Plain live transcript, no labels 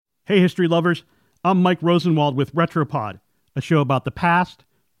Hey, history lovers. I'm Mike Rosenwald with Retropod, a show about the past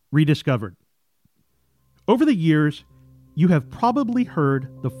rediscovered. Over the years, you have probably heard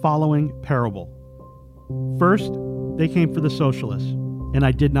the following parable. First, they came for the socialists, and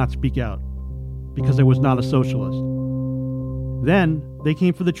I did not speak out, because I was not a socialist. Then, they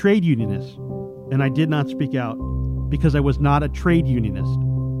came for the trade unionists, and I did not speak out, because I was not a trade unionist.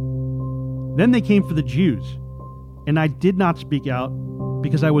 Then they came for the Jews, and I did not speak out,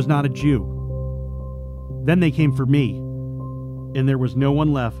 because I was not a Jew. Then they came for me, and there was no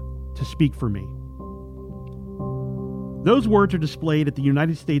one left to speak for me. Those words are displayed at the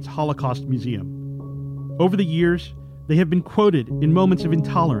United States Holocaust Museum. Over the years, they have been quoted in moments of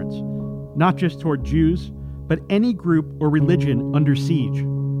intolerance, not just toward Jews, but any group or religion under siege.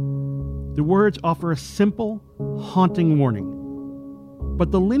 The words offer a simple, haunting warning.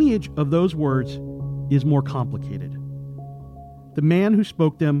 But the lineage of those words is more complicated. The man who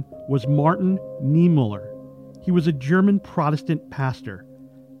spoke them was Martin Niemöller. He was a German Protestant pastor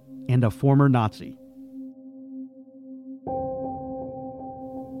and a former Nazi.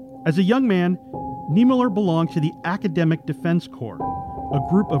 As a young man, Niemöller belonged to the Academic Defense Corps, a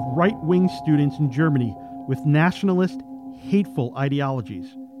group of right-wing students in Germany with nationalist, hateful ideologies.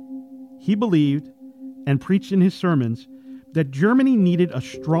 He believed, and preached in his sermons, that Germany needed a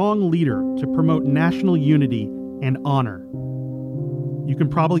strong leader to promote national unity and honor. You can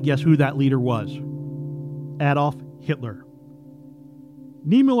probably guess who that leader was. Adolf Hitler.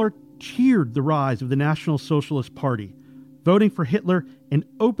 Niemöller cheered the rise of the National Socialist Party, voting for Hitler and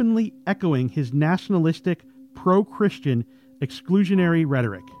openly echoing his nationalistic, pro-Christian, exclusionary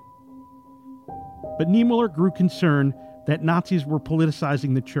rhetoric. But Niemöller grew concerned that Nazis were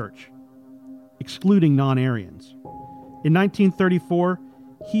politicizing the church, excluding non-Aryans. In 1934,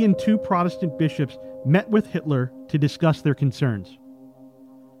 he and two Protestant bishops met with Hitler to discuss their concerns.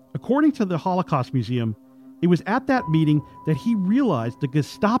 According to the Holocaust Museum, it was at that meeting that he realized the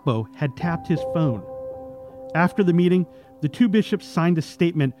Gestapo had tapped his phone. After the meeting, the two bishops signed a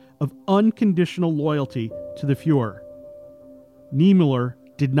statement of unconditional loyalty to the Fuhrer. Niemöller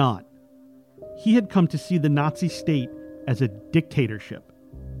did not. He had come to see the Nazi state as a dictatorship.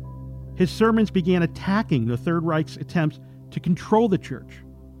 His sermons began attacking the Third Reich's attempts to control the church.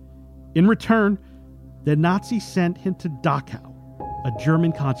 In return, the Nazis sent him to Dachau, a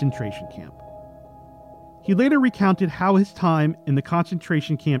German concentration camp. He later recounted how his time in the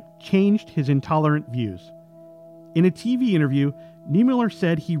concentration camp changed his intolerant views. In a TV interview, Niemöller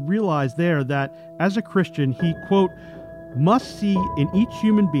said he realized there that, as a Christian, he, quote, must see in each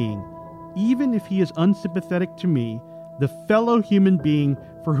human being, even if he is unsympathetic to me, the fellow human being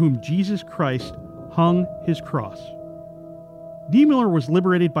for whom Jesus Christ hung his cross. Niemöller was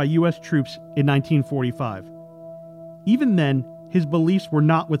liberated by U.S. troops in 1945. Even then, his beliefs were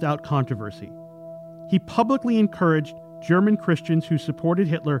not without controversy. He publicly encouraged German Christians who supported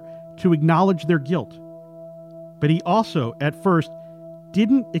Hitler to acknowledge their guilt. But he also, at first,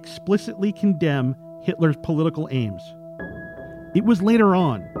 didn't explicitly condemn Hitler's political aims. It was later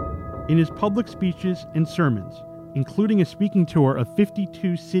on, in his public speeches and sermons, including a speaking tour of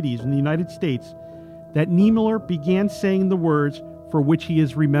 52 cities in the United States, that Niemöller began saying the words for which he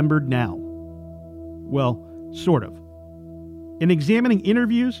is remembered now. Well, sort of. In examining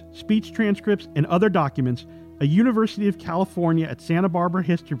interviews, speech transcripts, and other documents, a University of California at Santa Barbara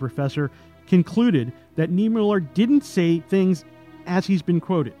history professor concluded that Niemöller didn't say things as he's been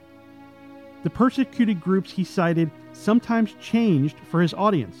quoted. The persecuted groups he cited sometimes changed for his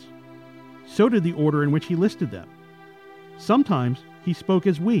audience. So did the order in which he listed them. Sometimes he spoke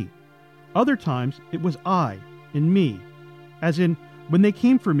as we. Other times it was I and me. As in, when they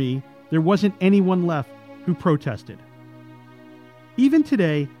came for me, there wasn't anyone left who protested. Even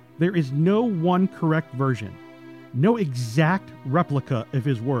today, there is no one correct version, no exact replica of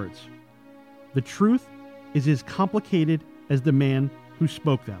his words. The truth is as complicated as the man who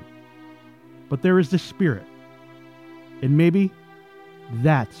spoke them. But there is the spirit, and maybe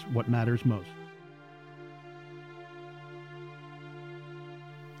that's what matters most.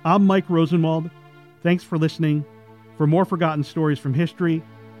 I'm Mike Rosenwald. Thanks for listening. For more forgotten stories from history,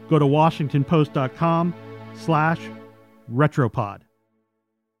 go to WashingtonPost.com/Retropod.